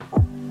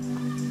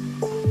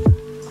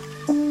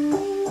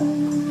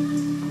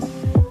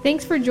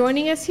Thanks for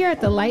joining us here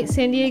at the Light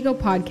San Diego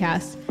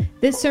podcast.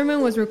 This sermon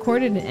was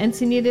recorded in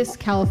Encinitas,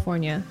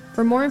 California.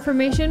 For more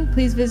information,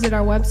 please visit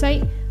our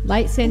website,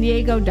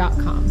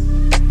 lightsandiego.com.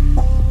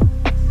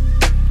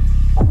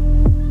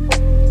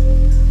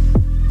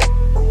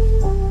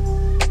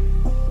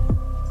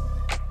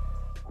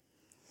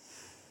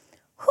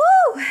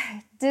 Whew!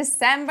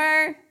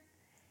 December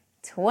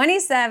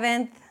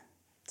 27th,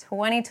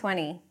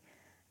 2020.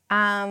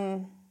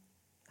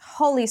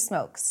 Holy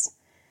smokes.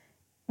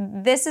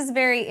 This is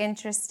very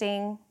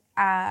interesting.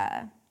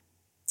 I'm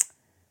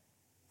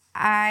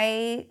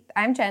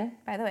Jen,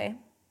 by the way,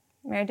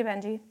 married to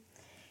Benji.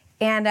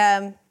 And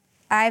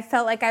I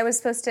felt like I was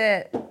supposed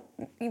to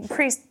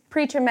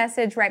preach a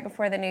message right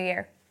before the new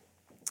year.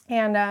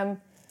 And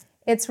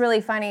it's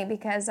really funny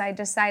because I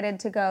decided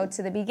to go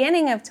to the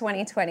beginning of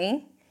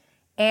 2020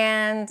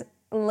 and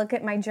look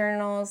at my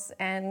journals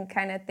and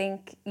kind of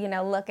think,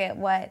 look at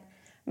what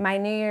my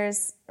New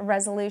Year's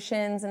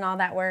resolutions and all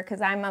that were,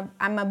 because I'm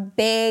a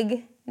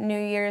big New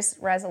Year's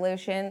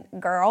resolution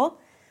girl.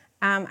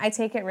 I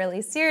take it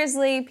really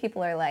seriously.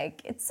 People are like,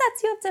 it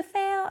sets you up to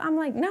fail. I'm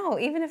like, no,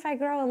 even if I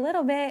grow a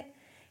little bit,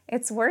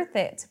 it's worth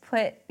it to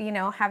put,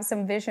 have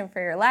some vision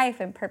for your life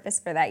and purpose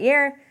for that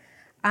year.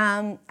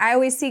 I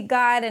always seek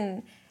God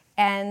and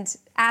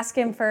ask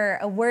Him for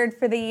a word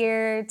for the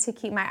year to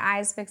keep my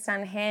eyes fixed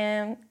on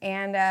Him.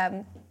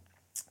 And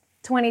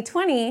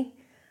 2020,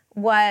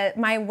 what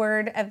my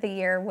word of the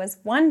year was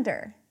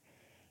wonder.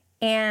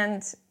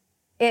 And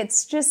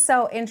it's just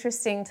so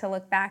interesting to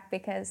look back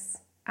because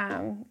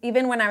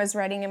even when I was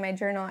writing in my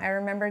journal, I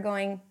remember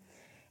I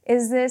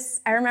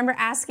remember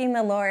asking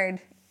the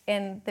Lord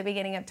in the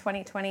beginning of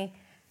 2020,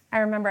 I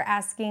remember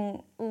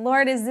asking,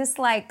 Lord, is this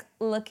like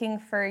looking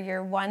for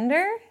your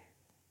wonder,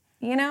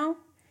 in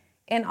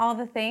all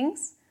the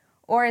things?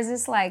 Or is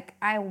this like,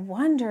 I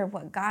wonder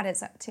what God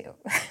is up to?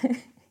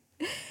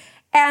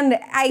 And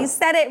I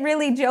said it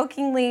really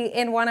jokingly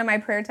in one of my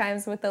prayer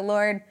times with the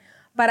Lord,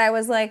 but I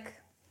was like,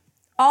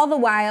 all the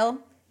while,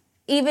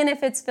 even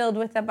if it's filled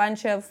with a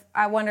bunch of,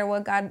 I wonder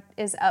what God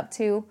is up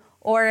to,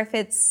 or if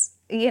it's,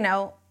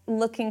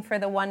 looking for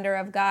the wonder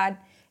of God,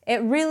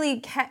 it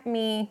really kept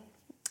me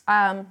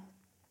in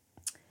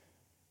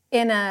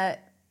a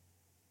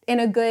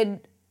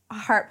good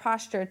heart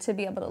posture to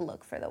be able to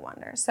look for the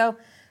wonder. So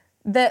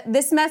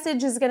this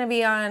message is going to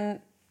be on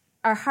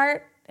our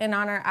heart and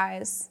on our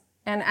eyes.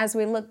 And as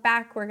we look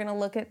back, we're going to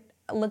look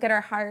at our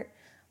heart.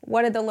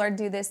 What did the Lord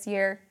do this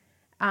year?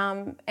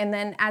 And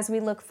then as we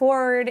look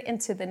forward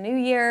into the new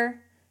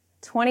year,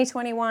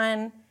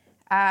 2021,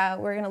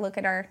 we're going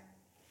to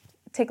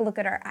take a look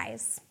at our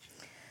eyes.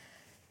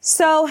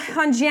 So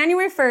on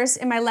January 1st,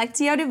 in my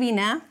Lectio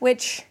Divina,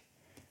 which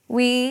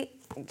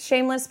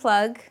shameless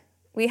plug,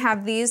 we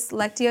have these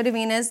Lectio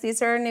Divinas.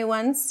 These are our new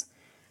ones.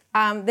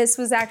 This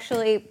was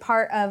actually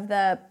part of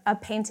a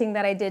painting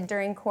that I did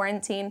during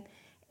quarantine.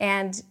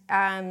 And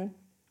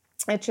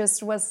it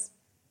just was,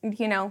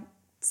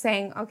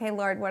 saying, okay,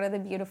 Lord, what are the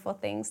beautiful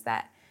things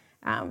that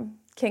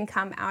can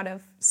come out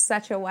of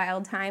such a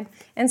wild time?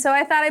 And so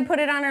I thought I'd put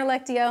it on our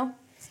Lectio.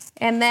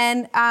 And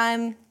then,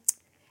 and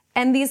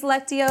these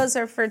Lectios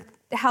are for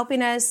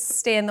helping us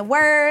stay in the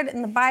Word,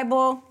 in the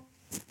Bible,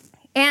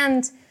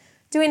 and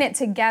doing it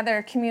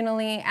together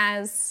communally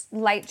as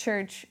Light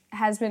Church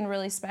has been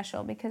really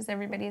special because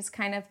everybody's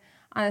kind of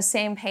on the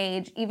same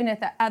page, even if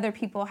the other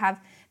people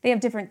they have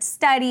different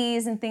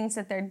studies and things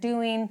that they're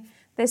doing.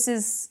 This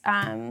is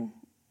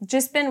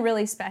just been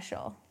really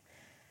special.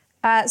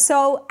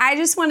 So I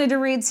just wanted to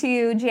read to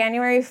you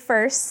January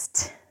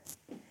 1st,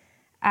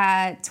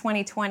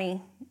 2020,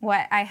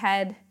 what I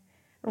had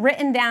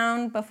written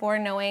down before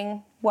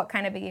knowing what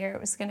kind of a year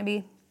it was going to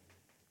be.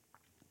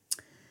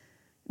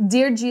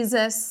 Dear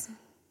Jesus,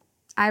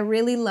 I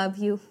really love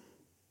you.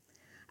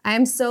 I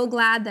am so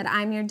glad that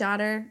I'm your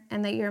daughter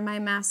and that you're my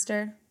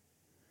master.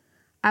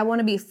 I want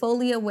to be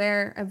fully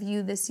aware of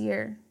you this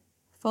year,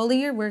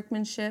 fully your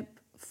workmanship,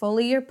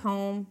 fully your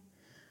poem,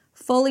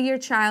 fully your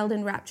child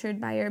enraptured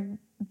by your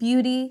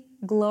beauty,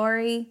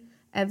 glory,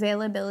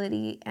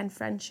 availability, and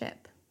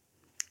friendship.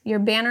 Your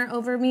banner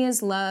over me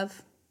is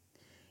love.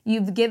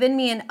 You've given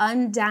me an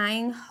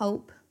undying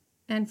hope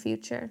and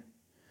future.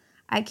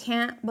 I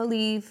can't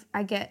believe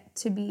I get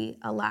to be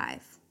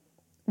alive.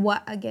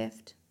 What a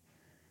gift.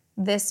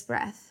 This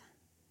breath,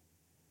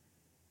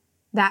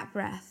 that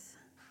breath,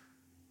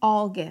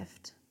 all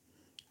gift.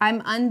 I'm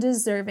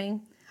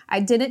undeserving. I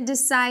didn't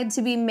decide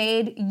to be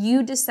made.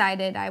 You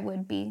decided I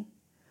would be.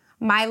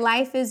 My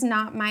life is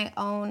not my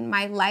own.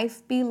 My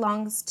life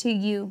belongs to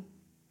you.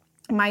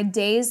 My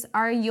days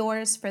are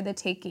yours for the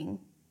taking.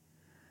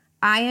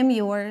 I am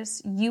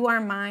yours. You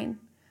are mine.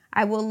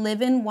 I will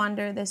live in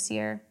wonder this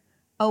year,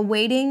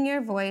 awaiting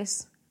your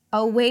voice,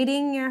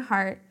 awaiting your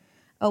heart,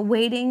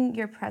 awaiting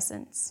your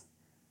presence.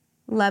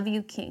 Love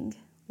you, King.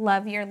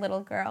 Love your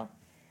little girl.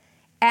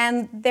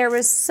 And there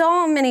was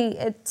so many,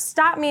 it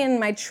stopped me in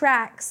my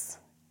tracks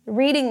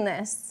reading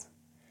this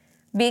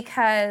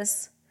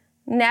because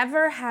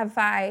never have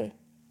I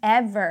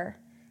ever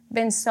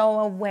been so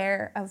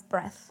aware of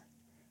breath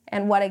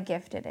and what a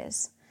gift it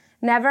is.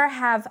 Never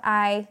have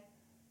I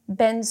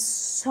been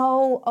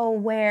so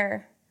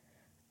aware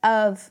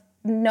of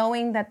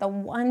knowing that the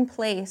one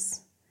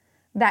place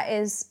that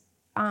is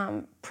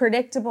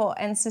predictable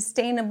and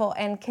sustainable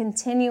and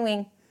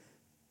continuing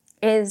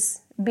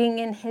is being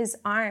in his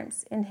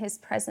arms, in his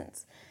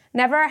presence.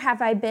 Never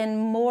have I been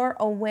more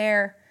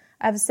aware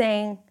of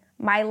saying,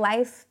 my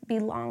life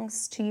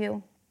belongs to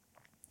you.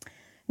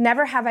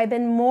 Never have I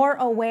been more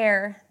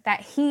aware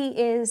that he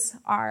is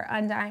our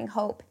undying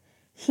hope.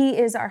 He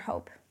is our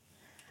hope.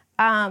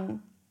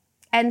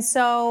 And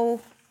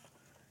so,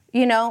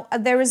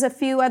 there was a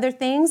few other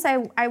things.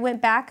 I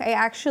went back. I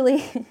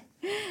actually,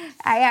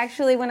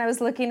 when I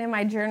was looking in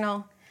my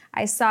journal,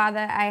 I saw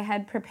that I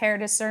had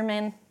prepared a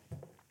sermon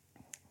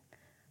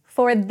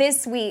for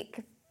this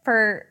week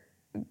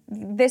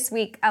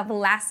of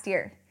last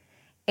year.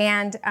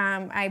 And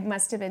I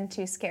must have been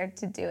too scared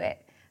to do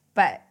it.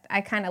 But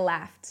I kind of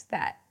laughed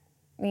that,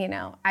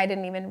 I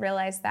didn't even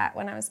realize that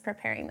when I was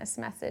preparing this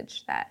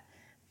message that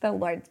the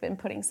Lord's been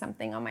putting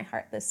something on my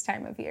heart this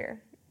time of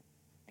year,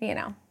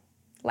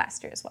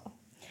 last year as well.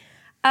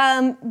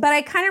 But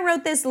I kind of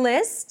wrote this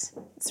list.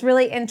 It's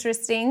really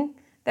interesting.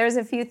 There's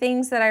a few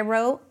things that I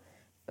wrote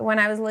when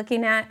I was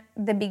looking at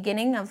the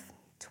beginning of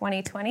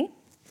 2020.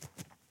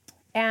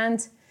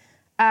 And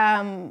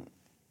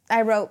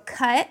I wrote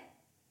cut,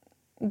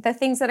 the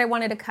things that I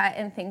wanted to cut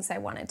and things I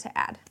wanted to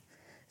add.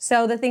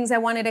 So the things I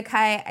wanted to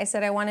cut, I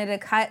said I wanted to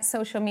cut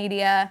social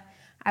media.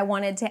 I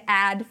wanted to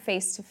add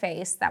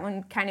face-to-face. That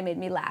one kind of made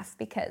me laugh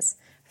because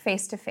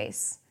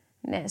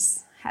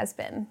face-to-faceness has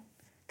been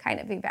kind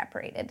of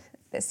evaporated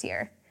this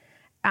year.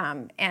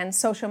 And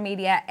social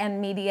media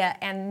and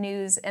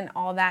news and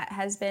all that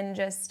has been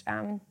just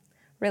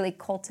really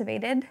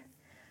cultivated.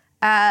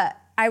 I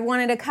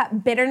wanted to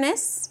cut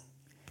bitterness.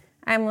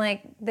 I'm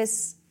like,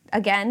 this,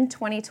 again,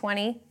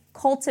 2020,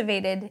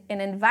 cultivated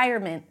an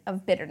environment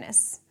of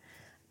bitterness.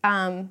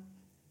 And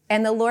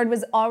the Lord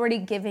was already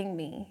giving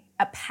me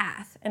a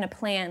path and a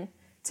plan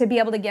to be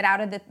able to get out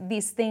of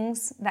these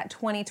things that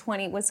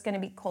 2020 was going to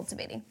be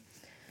cultivating.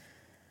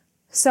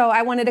 So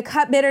I wanted to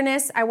cut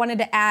bitterness. I wanted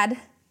to add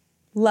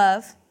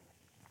love.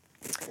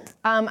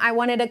 I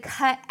wanted to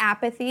cut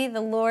apathy.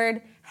 The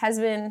Lord has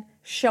been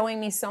showing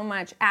me so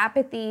much.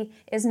 Apathy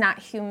is not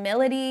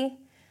humility.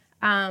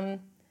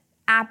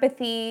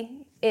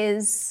 Apathy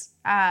is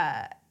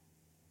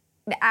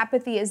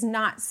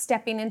not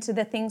stepping into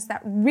the things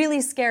that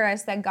really scare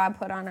us that God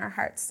put on our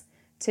hearts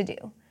to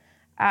do.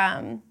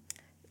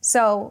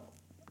 So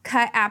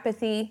cut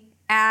apathy,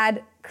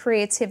 add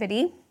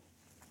creativity,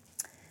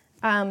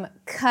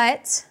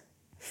 cut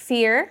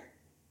fear.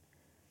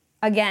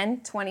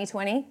 Again,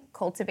 2020,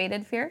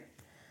 cultivated fear.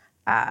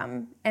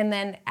 And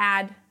then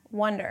add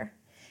wonder.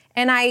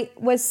 And I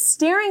was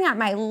staring at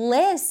my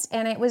list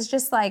and it was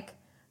just like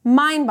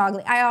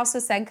mind-boggling. I also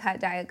said cut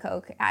Diet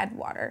Coke, add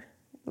water.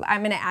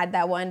 I'm going to add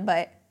that one,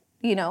 but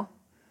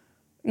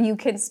you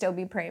can still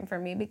be praying for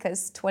me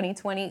because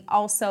 2020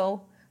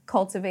 also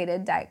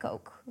cultivated Diet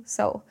Coke.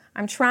 So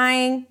I'm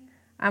trying.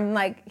 I'm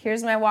like,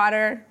 here's my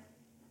water.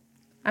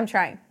 I'm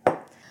trying.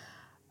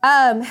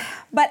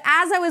 But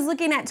as I was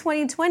looking at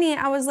 2020,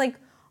 I was like,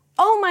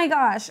 oh my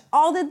gosh,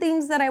 all the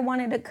things that I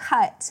wanted to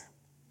cut.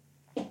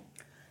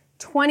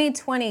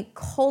 2020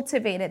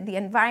 cultivated the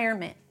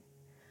environment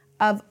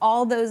of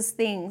all those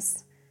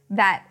things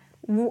that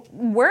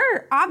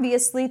were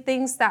obviously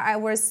things that I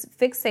was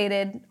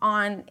fixated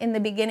on in the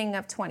beginning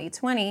of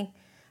 2020.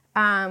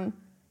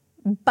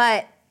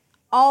 But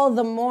all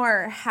the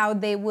more how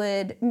they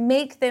would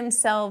make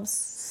themselves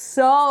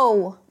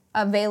so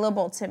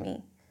available to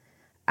me.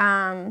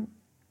 And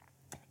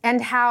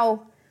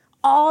how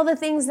all the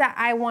things that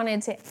I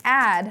wanted to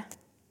add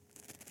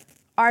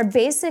are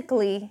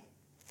basically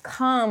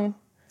come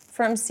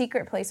from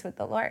secret place with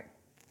the Lord.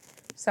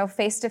 So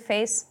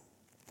face-to-face,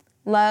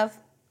 love,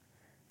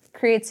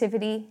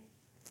 creativity,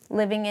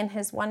 living in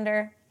his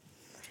wonder.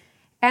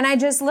 And I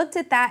just looked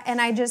at that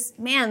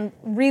and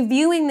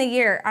reviewing the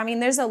year. I mean,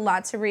 there's a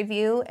lot to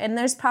review. And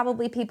there's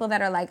probably people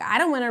that are like, I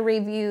don't want to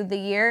review the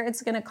year.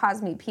 It's going to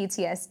cause me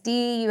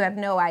PTSD. You have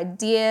no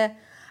idea.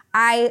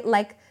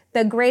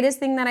 The greatest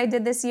thing that I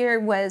did this year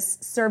was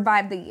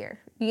survive the year,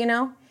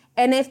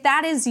 And if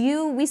that is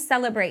you, we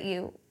celebrate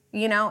you,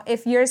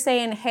 If you're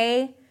saying,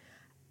 hey,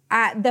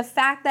 the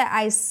fact that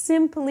I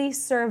simply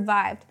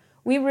survived,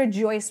 we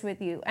rejoice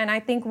with you. And I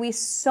think we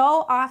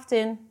so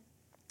often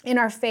in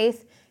our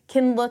faith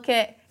can look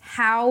at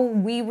how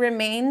we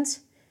remained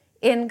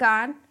in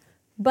God.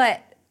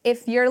 But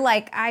if you're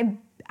like,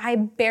 I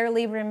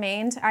barely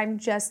remained, I'm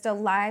just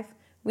alive,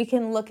 we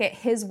can look at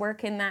his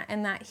work in that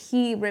and that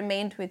he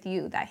remained with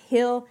you, that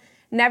he'll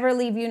never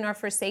leave you nor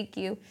forsake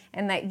you,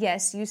 and that,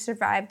 yes, you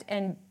survived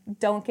and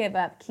don't give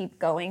up, keep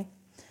going.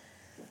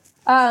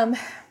 But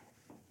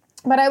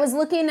I was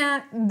looking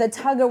at the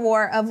tug of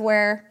war of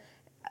where,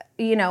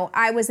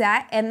 I was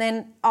at, and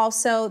then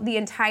also the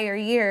entire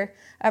year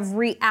of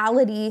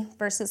reality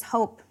versus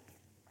hope,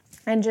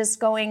 and just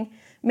going,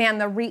 man,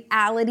 the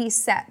reality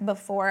set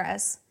before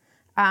us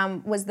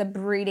was the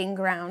breeding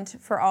ground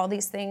for all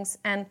these things.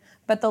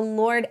 But the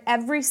Lord,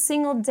 every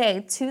single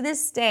day, to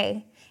this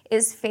day,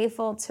 is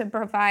faithful to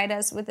provide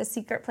us with a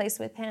secret place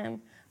with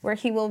him, where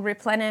he will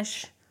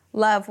replenish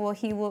love,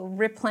 he will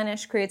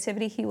replenish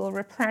creativity, he will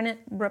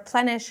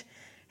replenish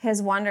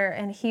his wonder,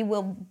 and he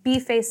will be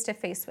face to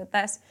face with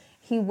us.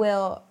 He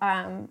will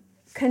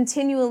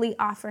continually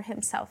offer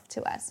himself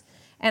to us.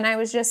 And I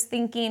was just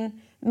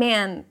thinking,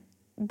 man,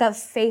 the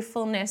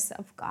faithfulness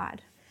of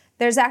God.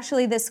 There's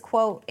actually this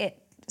quote,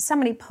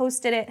 somebody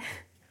posted it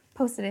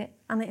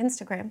on the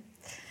Instagram.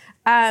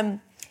 And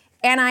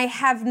I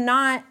have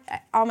not,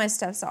 all my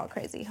stuff's all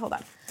crazy, hold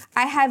on.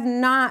 I have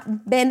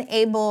not been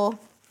able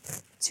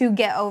to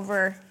get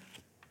over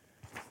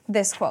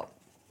this quote.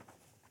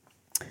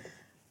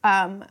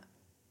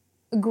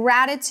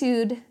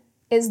 Gratitude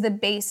is the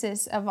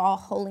basis of all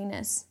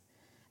holiness.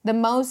 The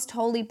most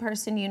holy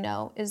person you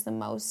know is the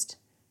most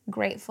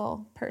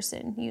grateful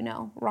person you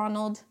know.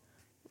 Ronald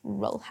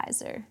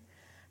Rolheiser.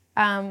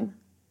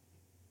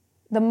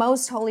 The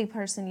most holy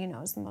person you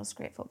know is the most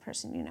grateful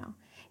person you know.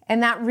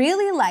 And that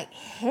really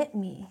hit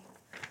me.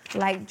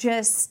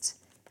 Just,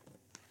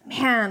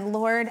 man,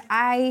 Lord,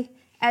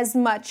 as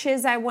much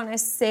as I want to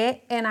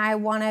sit and I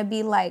want to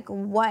be like,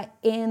 what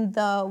in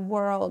the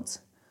world,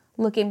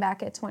 looking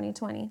back at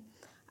 2020,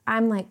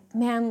 I'm like,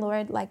 man,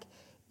 Lord,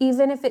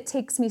 even if it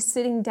takes me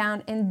sitting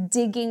down and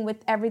digging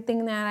with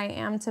everything that I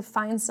am to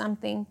find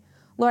something,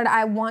 Lord,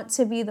 I want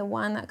to be the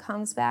one that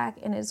comes back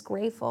and is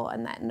grateful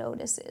and that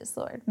notices,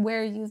 Lord,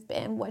 where you've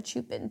been, what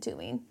you've been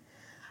doing.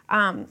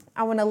 I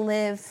want to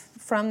live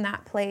from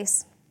that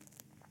place.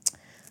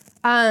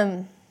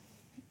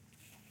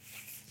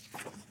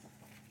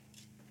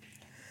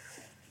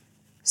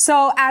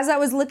 So as I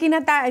was looking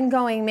at that and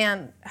going,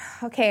 man,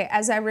 okay,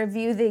 as I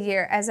review the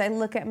year, as I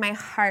look at my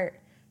heart,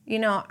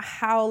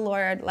 how,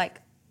 Lord,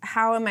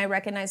 how am I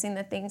recognizing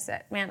the things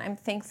that, man, I'm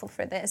thankful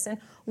for this. And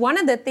one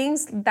of the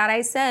things that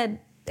I said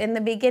in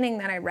the beginning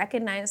that I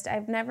recognized,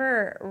 I've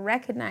never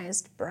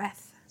recognized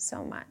breath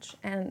so much.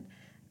 And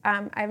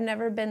I've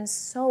never been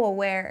so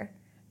aware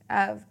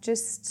of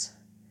just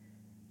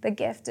the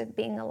gift of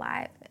being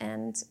alive.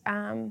 And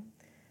I'm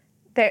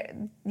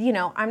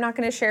not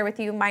going to share with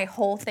you my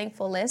whole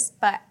thankful list,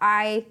 but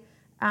I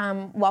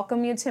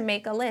welcome you to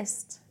make a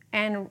list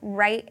and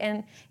write.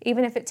 And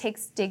even if it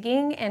takes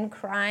digging and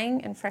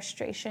crying and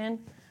frustration,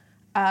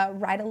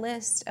 write a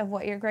list of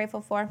what you're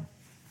grateful for.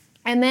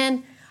 And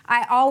then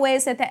I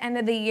always, at the end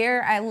of the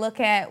year, I look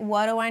at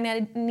what do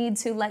I need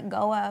to let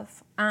go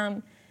of.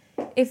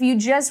 If you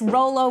just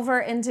roll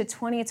over into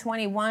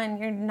 2021,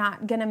 you're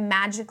not going to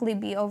magically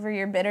be over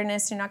your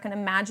bitterness. You're not going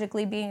to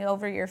magically be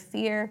over your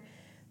fear.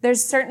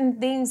 There's certain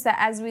things that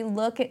as we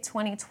look at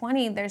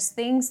 2020, there's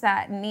things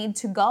that need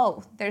to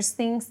go. There's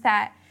things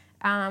that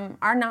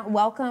are not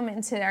welcome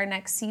into our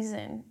next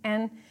season.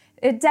 And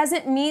it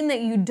doesn't mean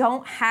that you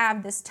don't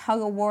have this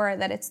tug of war,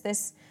 that it's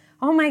this,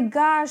 oh my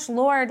gosh,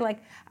 Lord,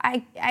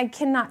 I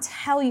cannot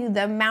tell you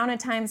the amount of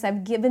times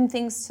I've given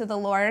things to the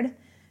Lord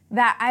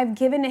that I've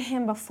given to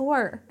him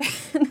before.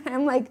 And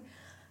I'm like,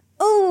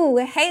 ooh,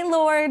 hey,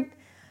 Lord,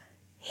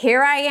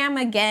 here I am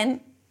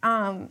again.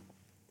 I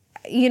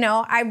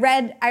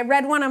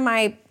read one of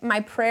my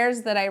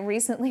prayers that I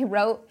recently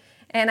wrote,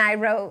 and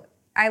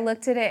I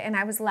looked at it and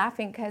I was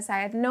laughing because I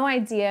had no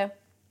idea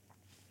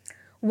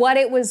what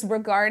it was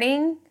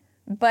regarding,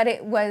 but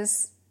it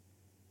was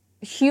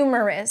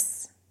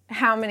humorous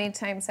how many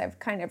times I've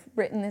kind of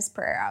written this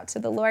prayer out to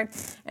the Lord.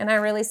 And I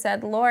really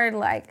said, Lord,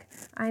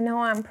 I know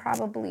I'm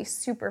probably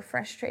super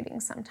frustrating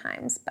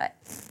sometimes, but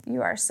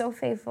you are so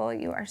faithful,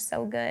 you are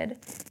so good,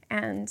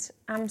 and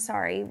I'm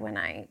sorry when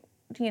I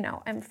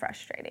am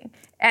frustrating.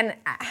 And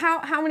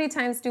how many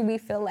times do we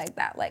feel like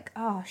that?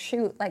 Oh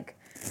shoot, I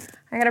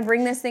gotta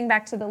bring this thing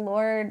back to the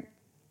Lord,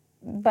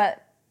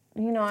 but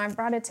I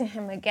brought it to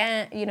him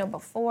again,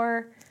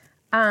 before.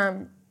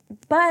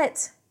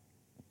 But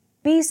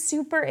be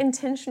super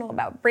intentional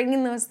about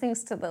bringing those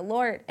things to the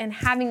Lord and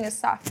having a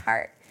soft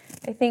heart.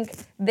 I think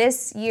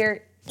this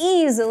year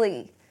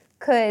easily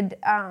could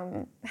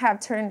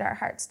have turned our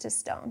hearts to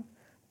stone.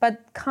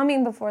 But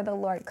coming before the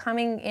Lord,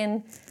 coming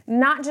in,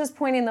 not just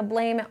pointing the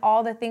blame at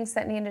all the things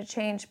that need to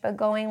change, but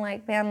going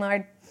man,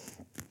 Lord,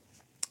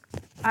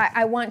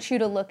 I want you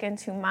to look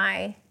into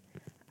my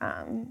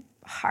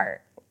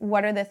heart.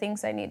 What are the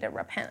things I need to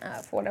repent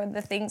of? What are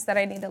the things that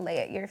I need to lay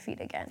at your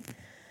feet again?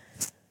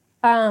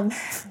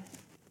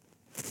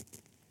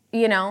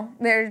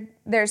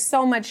 There's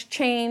so much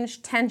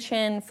change,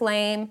 tension,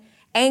 flame,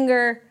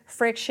 anger,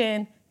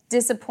 friction,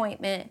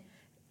 disappointment.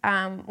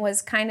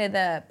 Was kind of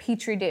the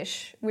petri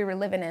dish we were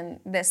living in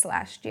this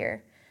last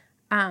year.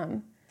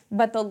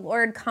 But the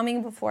Lord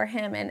coming before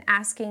him and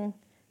asking,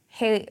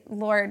 hey,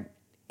 Lord,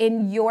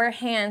 in your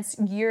hands,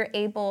 you're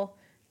able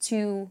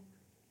to,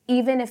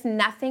 even if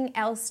nothing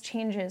else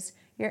changes,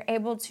 you're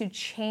able to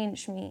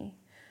change me.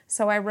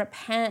 So I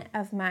repent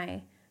of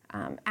my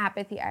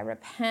apathy. I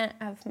repent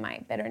of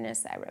my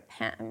bitterness. I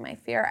repent of my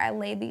fear. I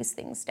lay these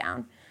things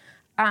down.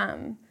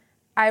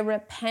 I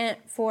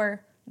repent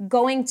for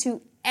going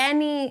to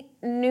any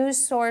news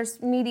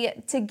source,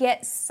 media, to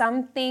get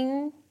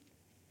something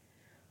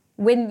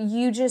when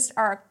you just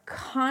are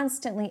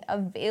constantly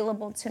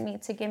available to me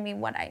to give me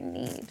what I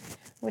need,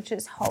 which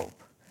is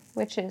hope,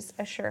 which is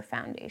a sure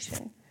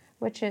foundation,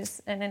 which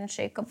is an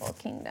unshakable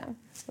kingdom,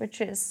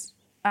 which is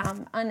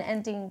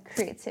unending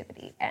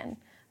creativity and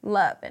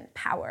love and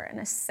power and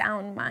a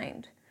sound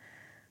mind.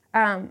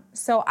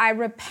 So I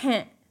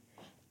repent.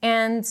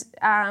 And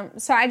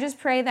so I just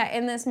pray that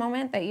in this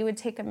moment that you would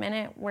take a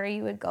minute where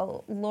you would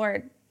go,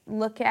 Lord,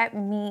 look at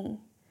me.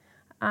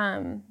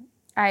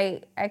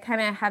 I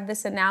kind of have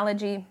this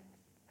analogy,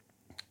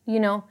 you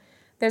know,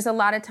 there's a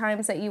lot of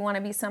times that you want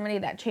to be somebody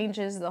that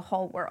changes the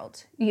whole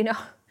world, you know.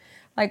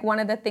 Like one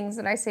of the things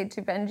that I say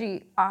to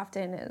Benji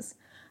often is,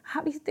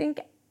 how do you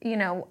think, you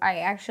know,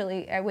 I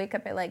wake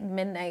up at like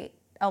midnight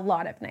a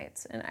lot of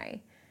nights, and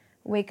I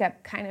wake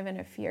up kind of in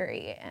a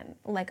fury and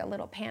like a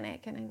little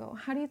panic, and I go,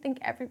 how do you think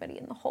everybody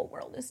in the whole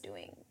world is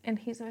doing? And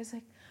he's always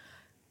like,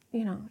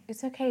 you know,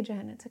 it's okay,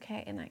 Jen, it's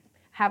okay. And I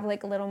have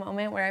like a little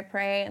moment where I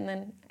pray, and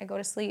then I go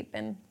to sleep,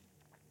 and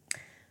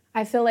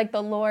I feel like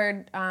the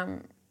Lord,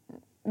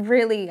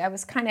 really, I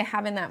was kind of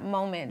having that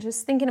moment,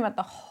 just thinking about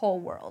the whole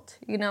world,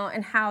 you know,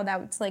 and how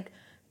that's like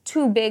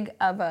too big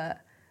of a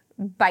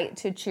bite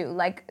to chew,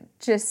 like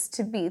just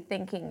to be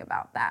thinking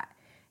about that.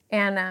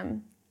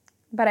 And,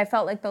 but I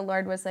felt like the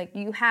Lord was like,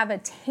 you have a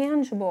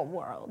tangible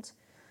world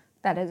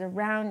that is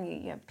around you.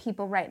 You have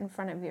people right in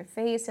front of your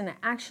face. And it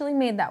actually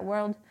made that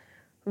world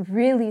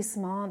really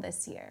small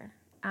this year.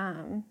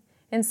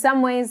 In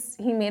some ways,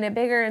 he made it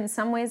bigger. In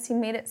some ways, he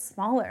made it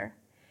smaller.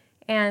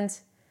 And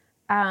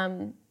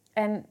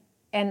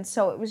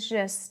so it was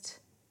just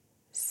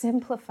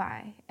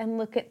simplify and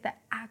look at the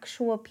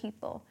actual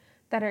people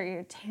that are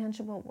your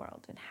tangible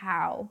world, and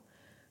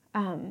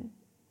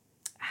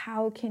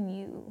how can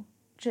you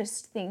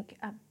just think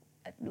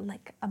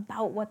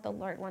about what the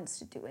Lord wants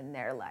to do in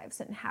their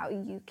lives, and how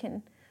you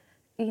can,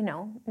 you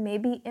know,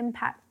 maybe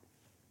impact,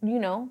 you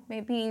know,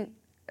 maybe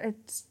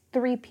it's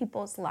 3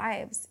 people's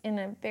lives in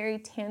a very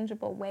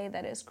tangible way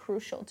that is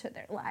crucial to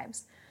their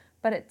lives,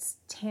 but it's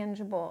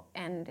tangible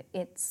and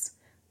it's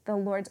the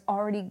Lord's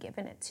already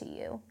given it to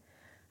you.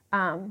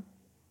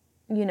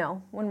 You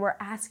know, when we're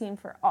asking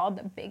for all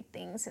the big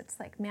things, it's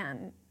like,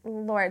 man,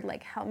 Lord,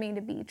 like help me to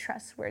be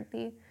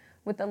trustworthy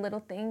with the little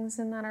things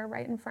and that are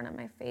right in front of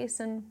my face,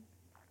 and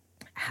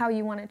how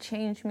you want to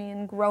change me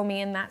and grow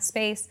me in that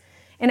space.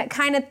 And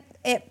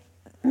it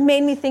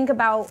made me think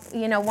about,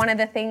 you know, one of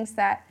the things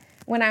that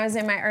when I was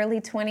in my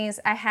early 20s,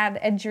 I had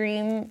a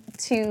dream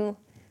to,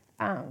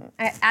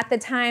 at the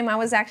time I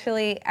was in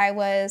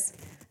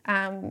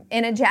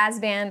a jazz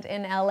band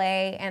in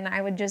LA, and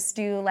I would just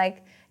do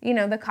like, you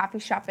know, the coffee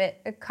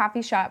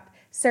shop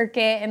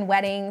circuit and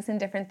weddings and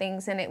different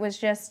things. And it was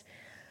just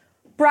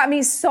brought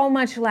me so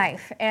much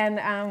life. And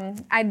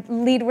I'd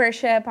lead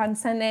worship on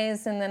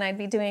Sundays, and then I'd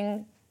be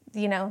doing,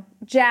 you know,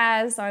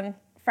 jazz on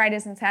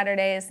Fridays and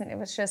Saturdays. And it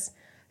was just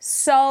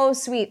so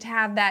sweet to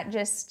have that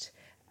just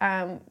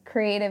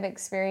creative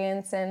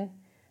experience. And,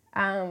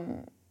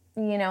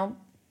 you know,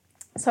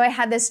 so I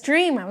had this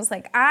dream. I was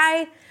like,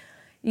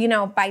 you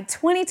know, by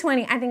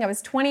 2020, I think I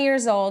was 20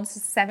 years old, so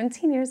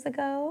 17 years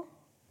ago.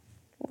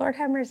 Lord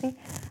have mercy.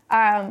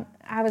 I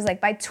was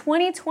like, by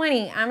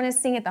 2020, I'm going to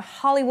sing at the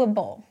Hollywood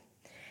Bowl.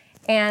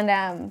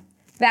 And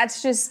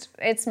that's just,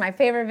 it's my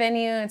favorite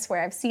venue. It's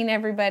where I've seen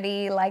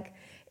everybody. Like,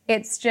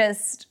 it's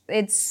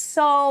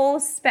so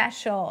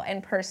special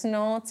and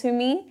personal to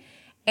me.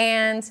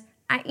 And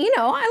I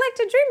like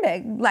to dream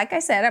big. Like I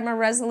said, I'm a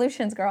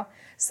resolutions girl.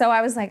 So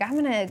I was like, I'm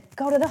going to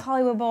go to the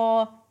Hollywood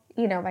Bowl,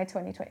 you know, by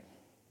 2020.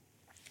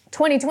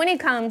 2020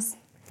 comes,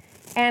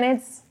 and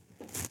it's,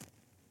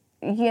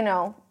 you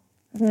know,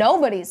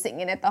 nobody's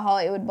singing at the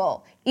Hollywood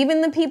Bowl.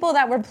 Even the people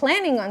that were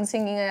planning on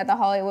singing at the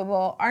Hollywood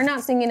Bowl are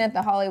not singing at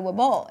the Hollywood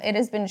Bowl. It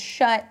has been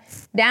shut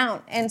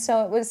down. And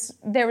so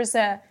there was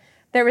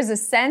a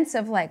sense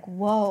of like,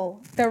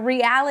 whoa, the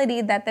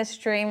reality that this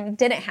dream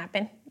didn't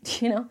happen,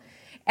 you know,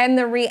 and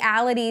the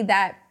reality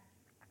that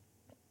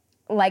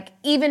like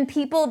even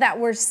people that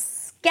were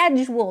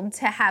scheduled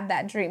to have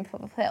that dream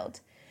fulfilled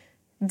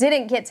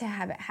didn't get to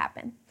have it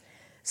happen.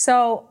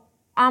 So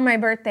on my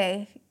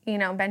birthday, you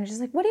know,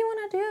 Benji's like, what do you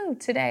want to do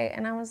today?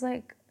 And I was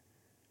like,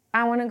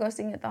 I want to go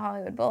sing at the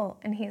Hollywood Bowl.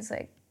 And he's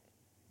like,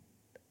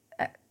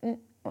 you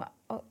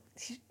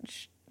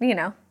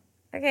know,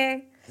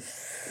 okay.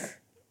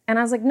 And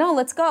I was like, no,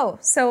 let's go.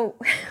 So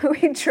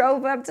we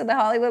drove up to the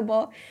Hollywood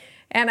Bowl,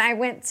 and I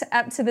went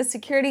up to the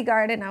security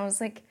guard, and I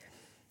was like,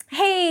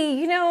 hey,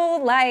 you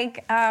know,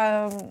 like,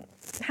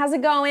 how's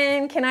it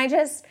going? Can I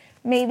just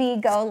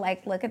maybe go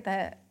like look at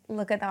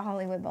the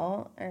Hollywood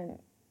Bowl? And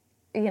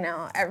you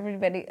know,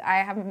 everybody,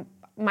 I have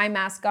my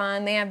mask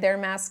on, they have their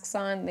masks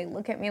on, they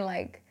look at me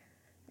like,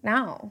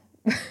 no.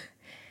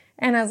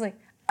 And I was like,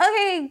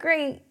 okay,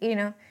 great, you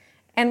know.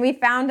 And we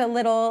found a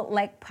little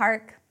like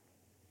park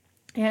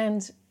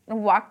and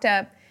walked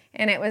up,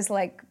 and it was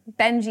like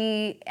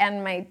Benji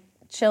and my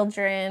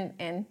children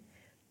and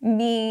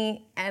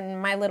me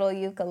and my little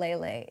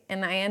ukulele,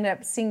 and I end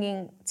up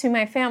singing to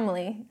my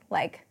family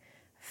like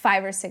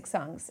 5 or 6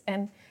 songs.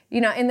 And,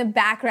 in the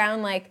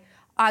background, like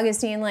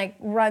Augustine like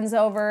runs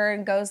over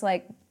and goes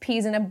like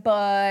pees in a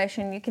bush,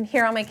 and you can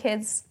hear all my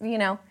kids,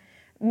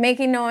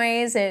 making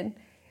noise, and,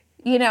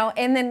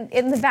 and then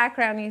in the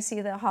background you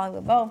see the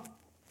Hollywood Bowl.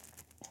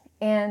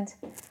 And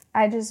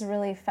I just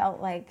really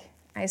felt like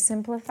I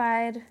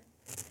simplified.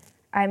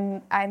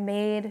 I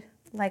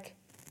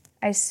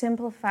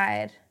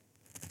simplified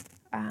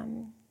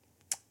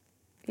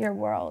your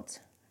world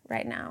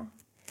right now.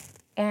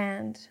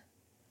 And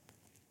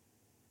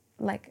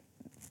like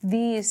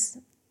these,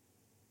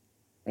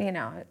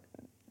 this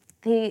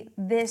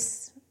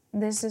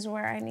is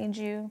where I need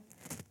you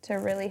to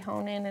really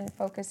hone in and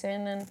focus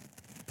in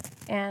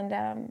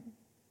and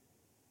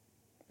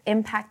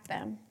impact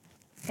them.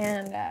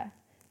 And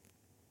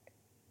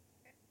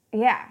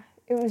it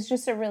was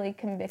just a really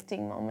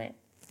convicting moment,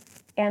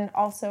 and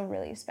also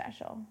really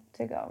special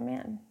to go,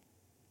 man,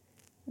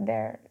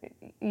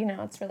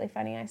 it's really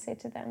funny. I say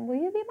to them, will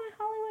you be my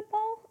Hollywood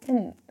Bowl?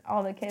 And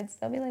all the kids,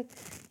 they'll be like,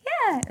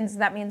 yeah. And so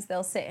that means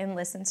they'll sit and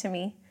listen to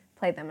me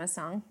play them a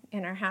song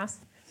in our house.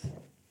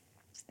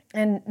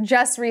 And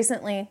just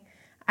recently,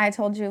 I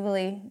told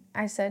Jubilee,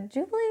 I said,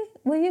 Jubilee,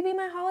 will you be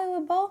my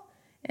Hollywood Bowl?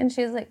 And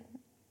she's like,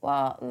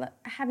 well,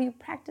 have you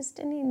practiced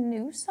any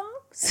new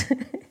songs?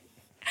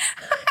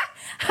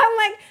 I'm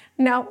like,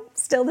 no,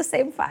 still the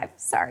same 5.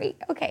 Sorry.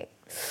 Okay.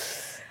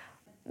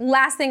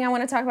 Last thing I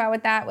want to talk about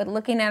with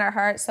looking at our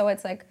heart. So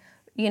it's like,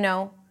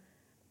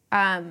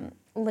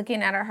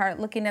 looking at our heart,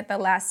 looking at the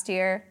last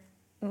year,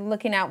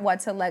 looking at what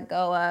to let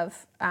go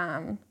of,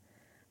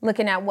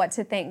 looking at what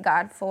to thank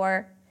God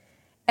for.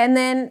 And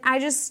then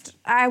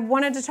I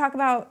wanted to talk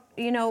about,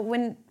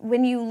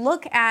 when you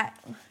look at,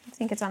 I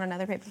think it's on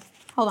another paper.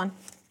 Hold on.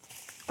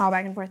 All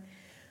back and forth.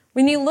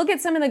 When you look at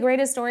some of the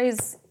greatest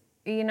stories,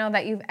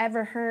 that you've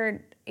ever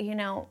heard,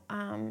 and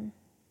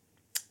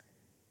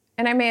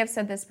I may have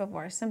said this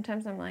before.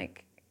 Sometimes I'm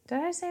like, did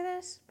I say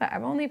this? But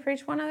I've only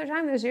preached one other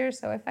time this year,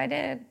 so if I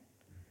did,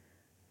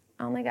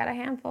 I only got a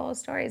handful of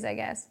stories, I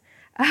guess.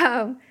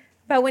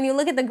 But when you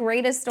look at the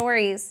greatest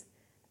stories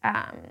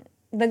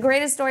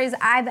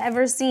I've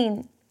ever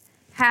seen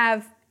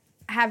have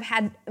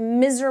had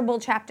miserable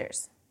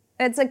chapters.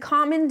 It's a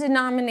common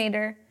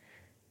denominator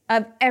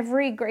of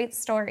every great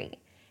story.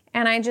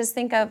 And I just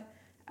think of,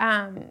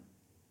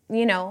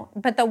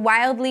 but the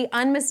wildly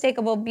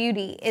unmistakable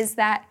beauty is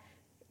that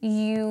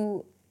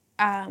you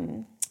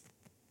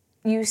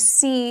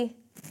see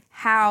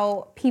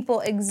how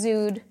people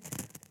exude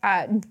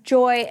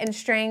joy and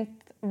strength,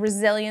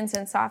 resilience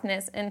and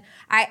softness. And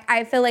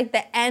I feel like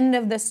the end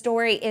of the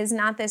story is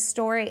not this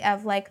story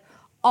of like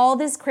all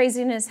this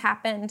craziness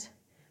happened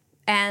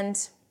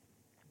and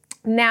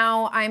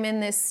now I'm in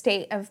this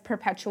state of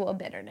perpetual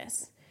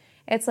bitterness.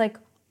 It's like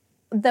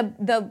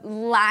the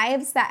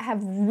lives that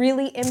have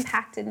really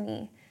impacted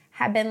me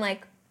have been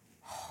like,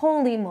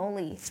 holy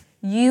moly,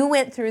 you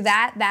went through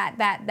that,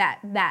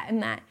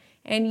 and that,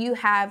 and you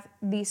have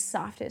the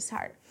softest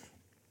heart.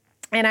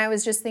 And I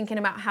was just thinking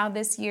about how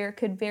this year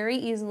could very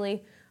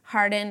easily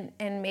harden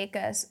and make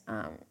us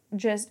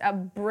just a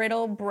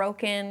brittle,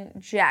 broken,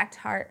 jacked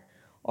heart.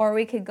 Or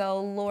we could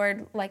go,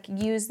 Lord, like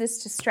use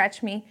this to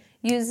stretch me,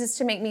 use this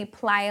to make me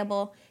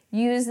pliable,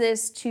 use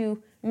this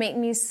to make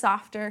me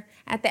softer.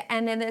 At the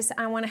end of this,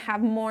 I want to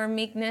have more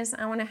meekness.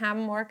 I want to have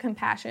more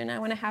compassion. I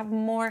want to have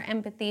more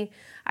empathy.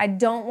 I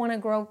don't want to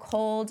grow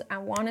cold. I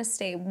want to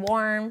stay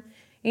warm.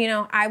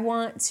 I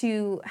want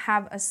to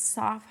have a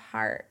soft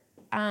heart.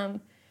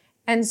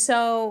 And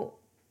so,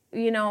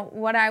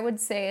 what I would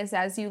say is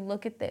as you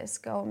look at this,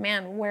 go,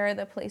 man, where are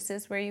the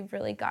places where you've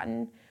really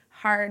gotten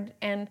hard?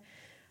 And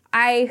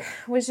I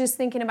was just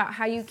thinking about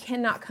how you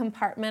cannot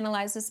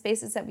compartmentalize the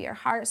spaces of your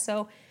heart.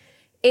 So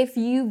if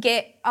you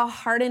get a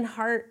hardened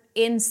heart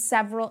in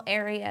several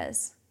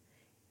areas,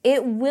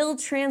 it will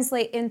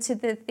translate into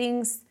the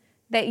things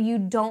that you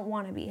don't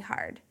want to be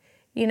hard.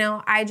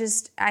 I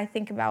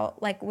think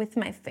about like with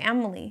my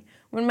family,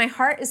 when my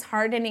heart is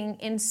hardening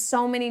in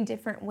so many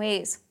different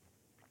ways,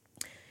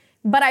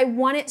 but I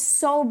want it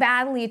so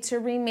badly to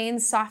remain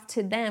soft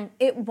to them,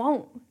 it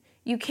won't.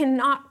 You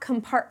cannot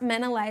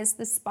compartmentalize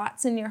the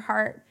spots in your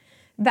heart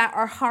that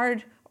are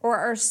hard or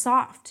are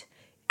soft.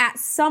 At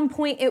some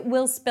point, it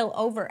will spill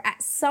over.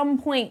 At some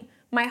point,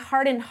 my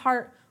hardened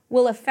heart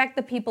will affect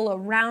the people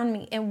around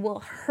me and will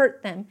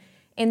hurt them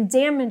and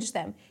damage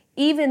them,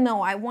 even though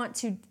I want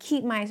to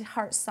keep my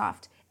heart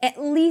soft, at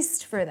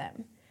least for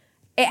them.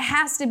 It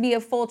has to be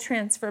a full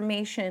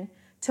transformation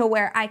to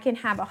where I can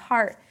have a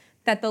heart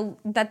that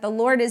the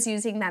Lord is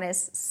using that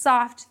is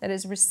soft, that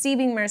is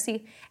receiving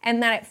mercy,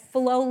 and that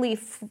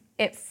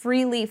it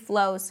freely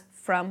flows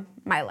from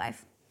my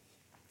life.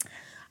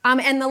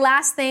 And the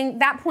last thing,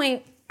 that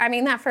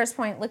first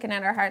point, looking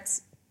at our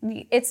hearts,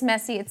 it's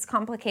messy, it's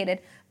complicated,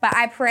 but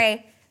I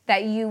pray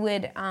that you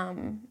would,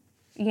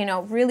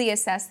 really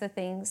assess the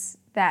things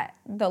that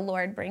the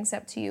Lord brings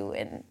up to you,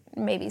 and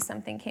maybe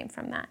something came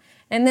from that.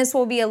 And this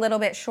will be a little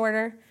bit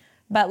shorter,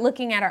 but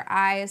looking at our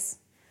eyes,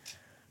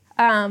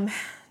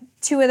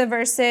 Two of the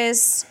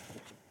verses,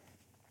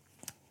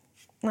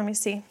 let me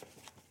see.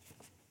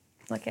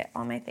 Look at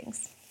all my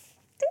things.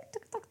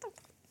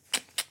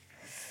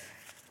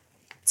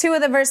 Two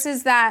of the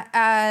verses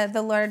that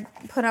the Lord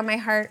put on my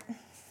heart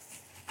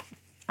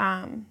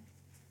are,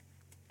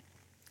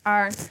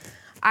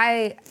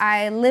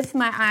 I lift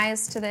my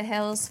eyes to the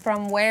hills.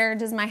 From where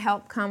does my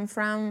help come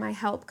from? My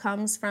help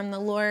comes from the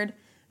Lord,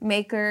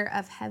 maker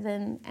of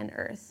heaven and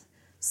earth.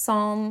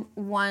 Psalm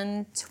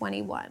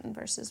 121,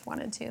 verses 1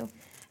 and 2.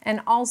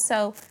 And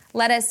also,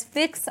 let us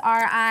fix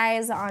our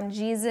eyes on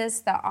Jesus,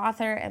 the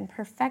author and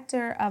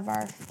perfecter of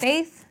our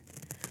faith,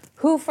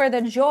 who for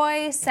the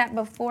joy set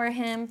before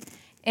him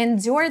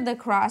endured the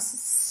cross,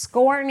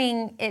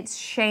 scorning its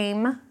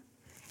shame,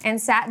 and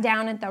sat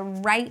down at the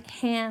right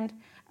hand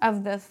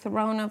of the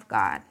throne of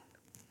God.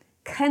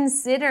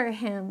 Consider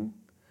him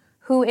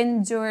who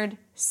endured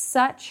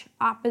such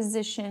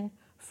opposition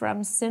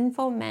from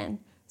sinful men,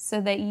 so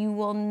that you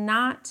will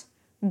not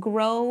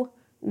grow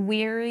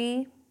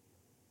weary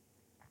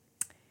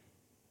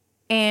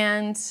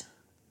and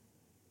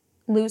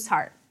lose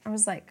heart. I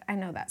was like, I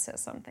know that says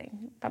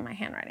something, but my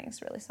handwriting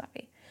is really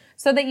sloppy.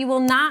 So that you will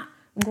not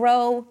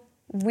grow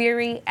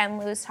weary and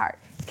lose heart.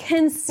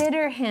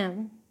 Consider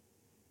him.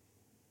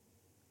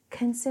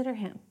 Consider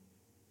him.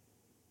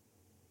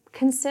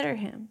 Consider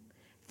him.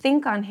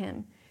 Think on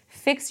him.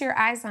 Fix your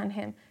eyes on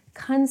him.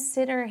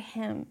 Consider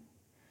him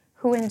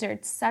who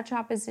endured such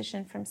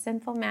opposition from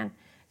sinful man,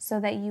 so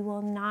that you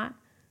will not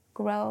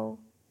grow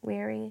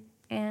weary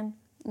and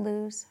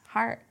lose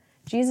heart.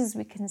 Jesus,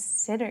 we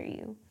consider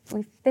you.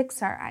 We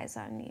fix our eyes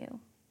on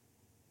you.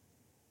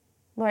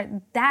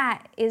 Lord,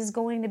 that is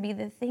going to be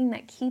the thing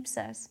that keeps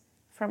us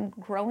from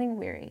growing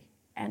weary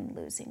and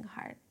losing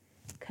heart.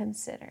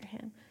 Consider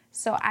him.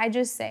 So I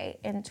just say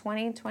in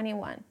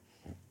 2021,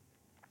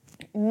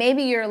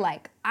 maybe you're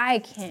like, I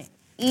can't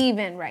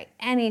even write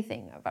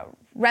anything about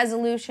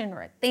resolution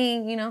or a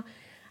thing,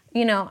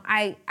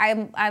 I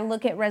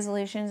look at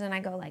resolutions and I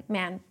go like,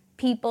 man,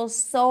 people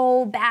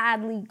so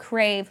badly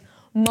crave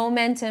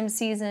momentum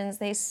seasons.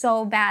 They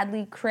so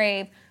badly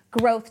crave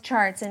growth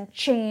charts and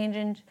change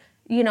and,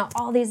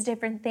 all these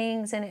different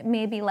things. And it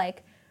may be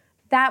like,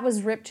 that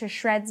was ripped to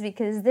shreds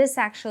because this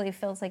actually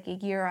feels like a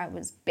year I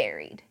was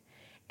buried.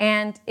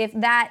 And if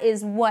that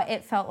is what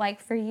it felt like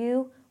for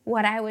you,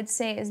 what I would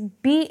say is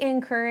be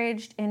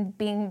encouraged in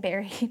being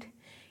buried,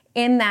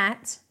 in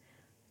that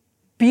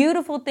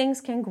beautiful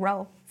things can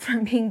grow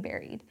from being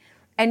buried.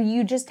 And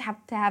you just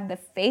have to have the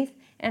faith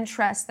and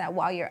trust that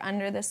while you're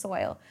under the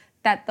soil,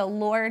 that the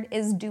Lord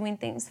is doing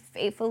things.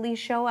 Faithfully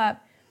show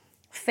up,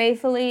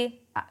 faithfully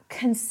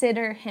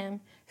consider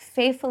him,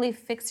 faithfully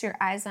fix your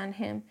eyes on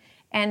him,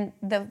 and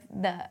the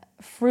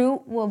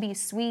fruit will be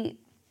sweet.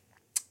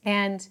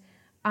 And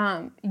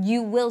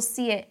you will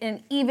see it.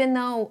 And even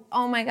though,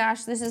 oh my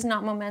gosh, this is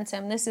not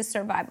momentum, this is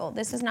survival.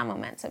 This is not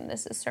momentum,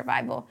 this is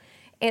survival.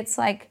 It's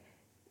like,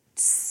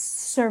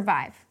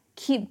 survive,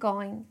 keep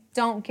going,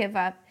 don't give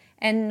up,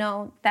 and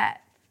know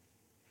that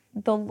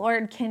the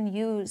Lord can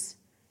use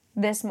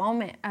this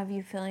moment of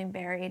you feeling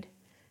buried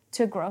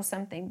to grow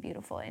something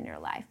beautiful in your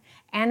life.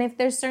 And if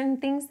there's certain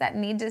things that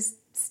need to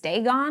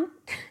stay gone,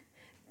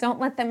 don't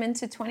let them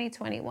into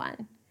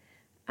 2021.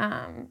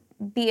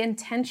 Be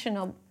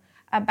intentional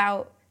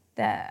about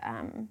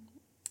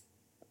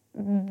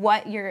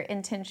what your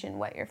intention,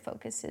 what your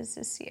focus is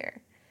this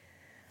year.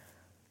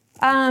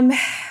 And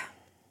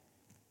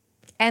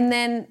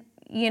then,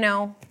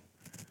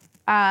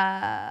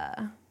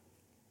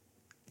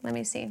 let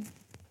me see.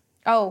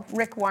 Oh,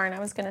 Rick Warren, I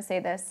was going to say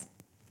this.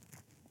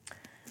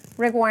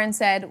 Rick Warren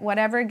said,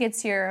 whatever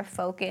gets your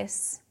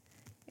focus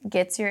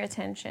gets your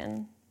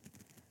attention.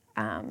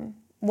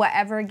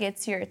 Whatever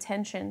gets your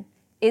attention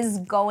is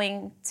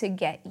going to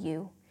get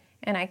you.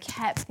 And I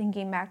kept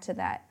thinking back to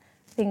that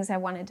things I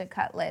wanted to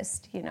cut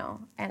list,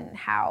 and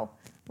how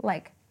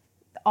like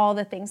all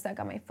the things that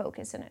got my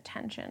focus and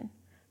attention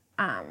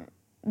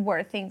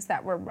were things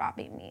that were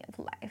robbing me of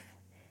life.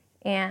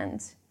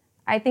 And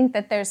I think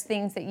that there's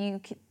things that you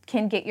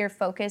can get your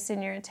focus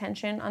and your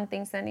attention on,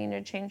 things that need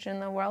to change in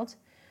the world.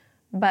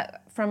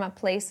 But from a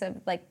place of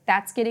like,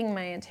 that's getting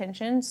my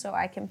attention so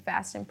I can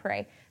fast and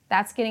pray.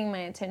 That's getting my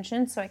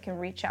attention so I can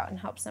reach out and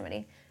help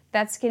somebody.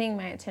 That's getting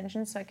my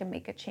attention so I can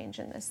make a change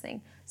in this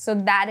thing. So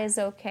that is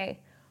okay.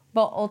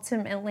 But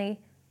ultimately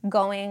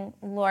going,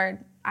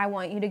 Lord, I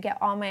want you to get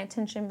all my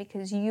attention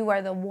because you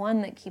are the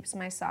one that keeps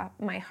my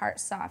heart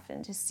soft,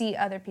 and to see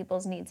other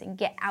people's needs and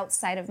get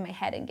outside of my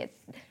head and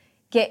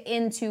get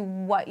into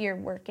what your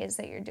work is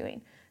that you're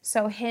doing.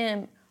 So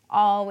him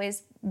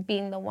always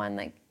being the one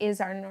that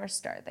is our North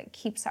Star that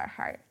keeps our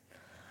heart.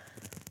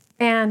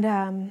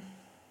 And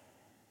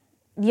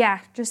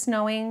just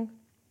knowing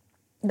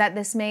that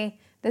this may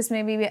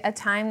be a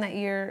time that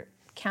you're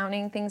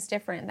counting things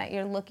different, that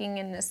you're looking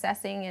and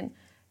assessing and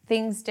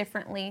things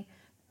differently.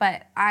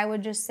 But I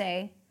would just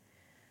say,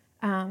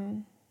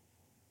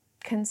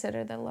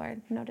 consider the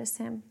Lord, notice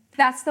him.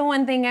 That's the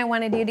one thing I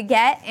wanted you to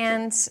get.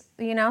 And, so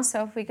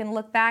if we can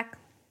look back,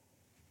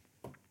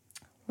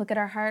 look at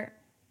our heart,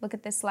 look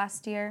at this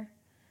last year.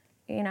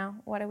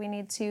 What do we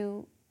need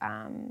to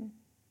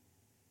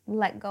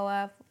let go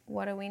of?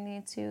 What do we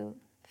need to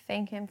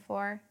thank him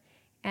for?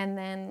 And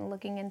then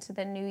looking into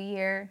the new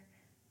year,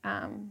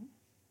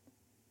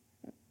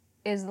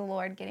 is the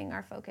Lord getting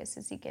our focus?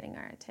 Is he getting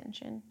our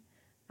attention?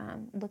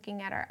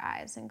 Looking at our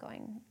eyes and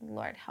going,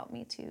 Lord, help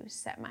me to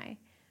set my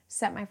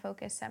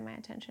focus, set my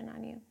attention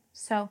on you.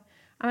 So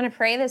I'm going to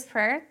pray this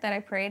prayer that I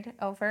prayed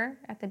over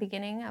at the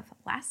beginning of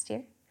last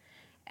year,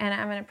 and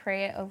I'm going to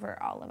pray it over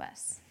all of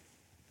us.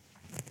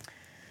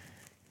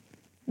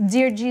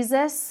 Dear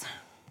Jesus,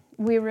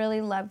 we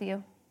really love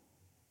you.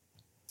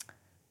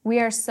 We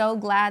are so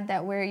glad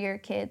that we're your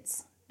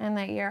kids and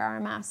that you're our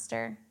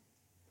master.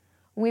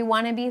 We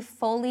want to be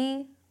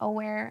fully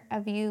aware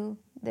of you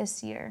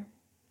this year,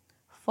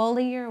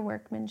 fully your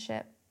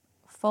workmanship,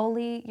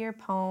 fully your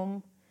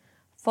poem,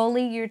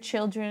 fully your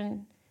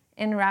children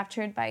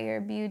enraptured by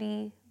your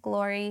beauty,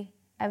 glory,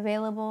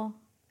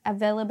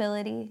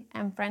 availability,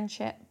 and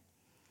friendship.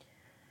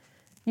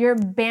 Your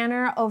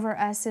banner over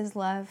us is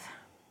love.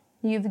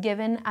 You've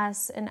given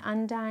us an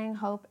undying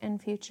hope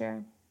and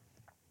future.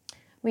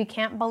 We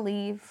can't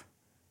believe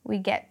we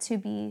get to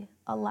be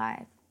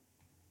alive.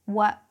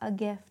 What a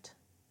gift.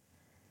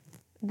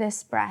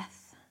 This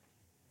breath,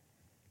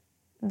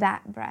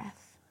 that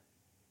breath,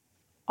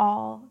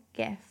 all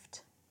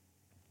gift.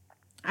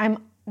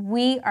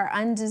 We are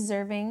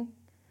undeserving.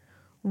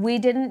 We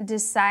didn't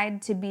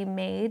decide to be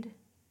made.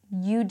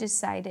 You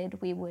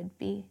decided we would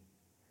be.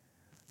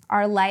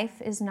 Our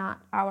life is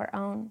not our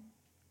own.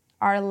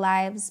 Our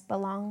lives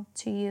belong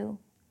to you.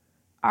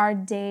 Our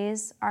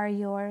days are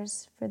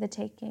yours for the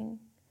taking.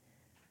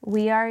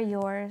 We are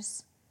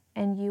yours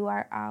and you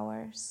are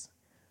ours.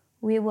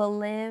 We will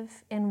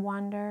live in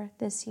wonder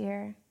this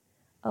year,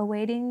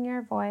 awaiting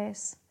your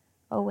voice,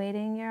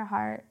 awaiting your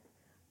heart,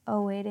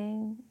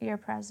 awaiting your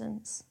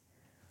presence.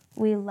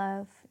 We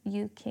love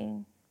you,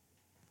 King.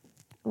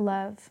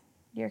 Love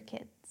your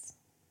kids.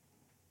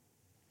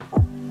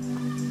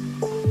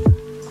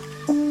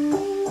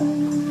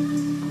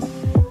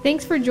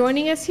 Thanks for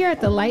joining us here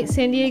at the Light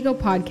San Diego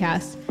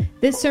podcast.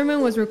 This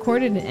sermon was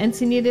recorded in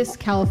Encinitas,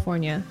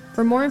 California.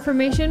 For more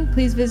information,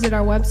 please visit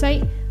our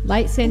website,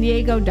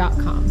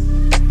 lightsandiego.com.